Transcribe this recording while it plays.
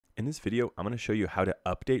In this video, I'm going to show you how to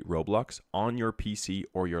update Roblox on your PC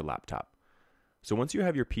or your laptop. So once you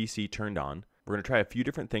have your PC turned on, we're going to try a few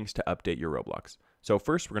different things to update your Roblox. So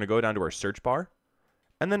first, we're going to go down to our search bar,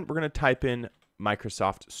 and then we're going to type in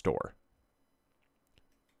Microsoft Store.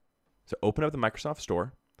 So open up the Microsoft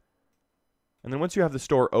Store, and then once you have the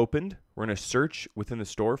store opened, we're going to search within the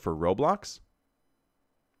store for Roblox.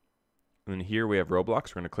 And then here we have Roblox.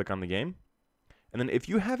 We're going to click on the game. And then if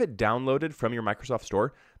you have it downloaded from your Microsoft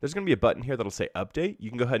Store, there's going to be a button here that'll say Update. You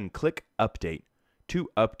can go ahead and click Update to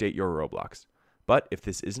update your Roblox. But if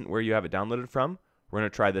this isn't where you have it downloaded from, we're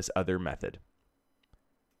going to try this other method.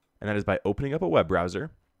 And that is by opening up a web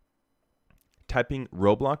browser, typing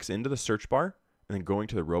Roblox into the search bar, and then going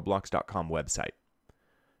to the roblox.com website.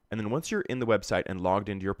 And then once you're in the website and logged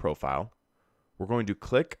into your profile, we're going to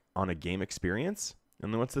click on a game experience.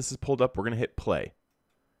 And then once this is pulled up, we're going to hit play.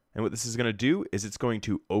 And what this is going to do is it's going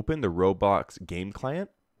to open the Roblox game client,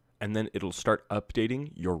 and then it'll start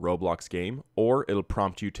updating your Roblox game, or it'll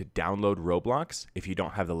prompt you to download Roblox if you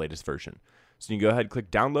don't have the latest version. So you can go ahead and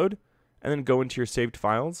click download, and then go into your saved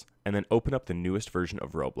files, and then open up the newest version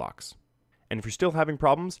of Roblox. And if you're still having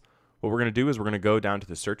problems, what we're going to do is we're going to go down to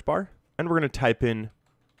the search bar, and we're going to type in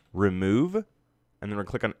remove, and then we're going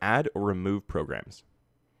to click on add or remove programs.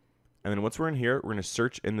 And then once we're in here, we're going to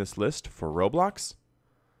search in this list for Roblox.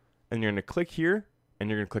 And you're going to click here, and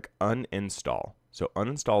you're going to click uninstall. So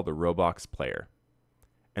uninstall the Roblox player.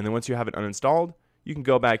 And then once you have it uninstalled, you can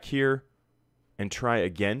go back here and try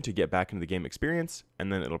again to get back into the game experience, and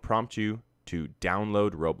then it'll prompt you to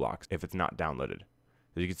download Roblox if it's not downloaded.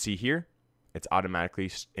 As you can see here, it's automatically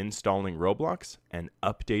installing Roblox and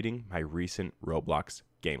updating my recent Roblox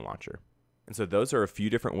game launcher. And so those are a few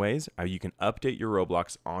different ways how you can update your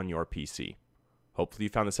Roblox on your PC. Hopefully you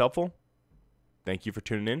found this helpful. Thank you for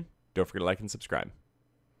tuning in. Don't forget to like and subscribe.